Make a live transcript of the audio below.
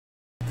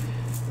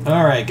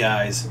Alright,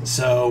 guys.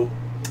 So,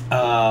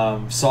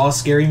 saw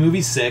Scary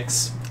Movie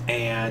 6,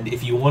 and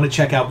if you want to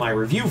check out my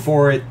review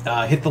for it,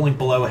 hit the link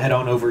below, head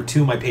on over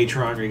to my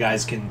Patreon where you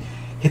guys can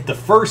hit the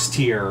first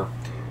tier,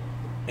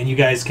 and you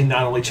guys can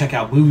not only check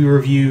out movie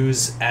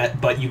reviews,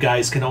 but you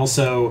guys can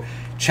also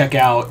check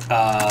out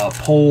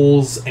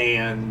polls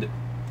and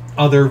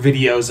other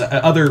videos,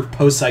 other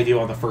posts I do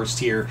on the first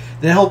tier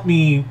that help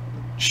me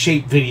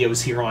shape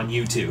videos here on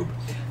YouTube.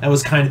 That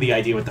was kind of the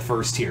idea with the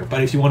first tier.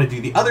 But if you want to do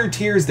the other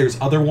tiers,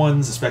 there's other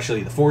ones,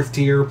 especially the fourth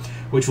tier,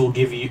 which will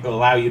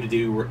allow you to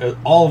do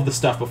all of the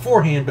stuff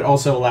beforehand, but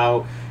also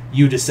allow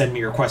you to send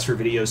me requests for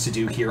videos to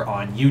do here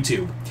on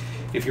YouTube.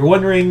 If you're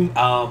wondering,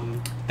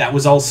 that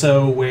was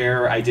also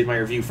where I did my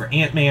review for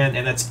Ant-Man,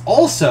 and that's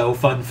also,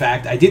 fun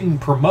fact, I didn't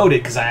promote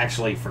it because I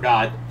actually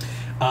forgot.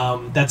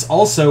 That's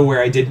also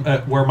where I did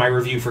where my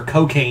review for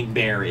Cocaine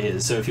Bear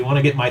is. So if you want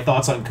to get my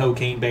thoughts on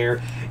Cocaine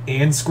Bear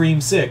and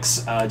Scream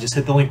 6, just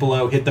hit the link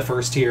below, hit the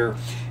first tier,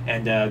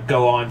 and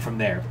go on from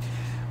there.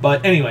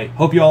 But anyway,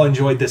 hope you all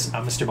enjoyed this.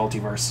 I'm Mr.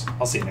 Multiverse.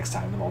 I'll see you next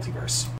time in the Multiverse.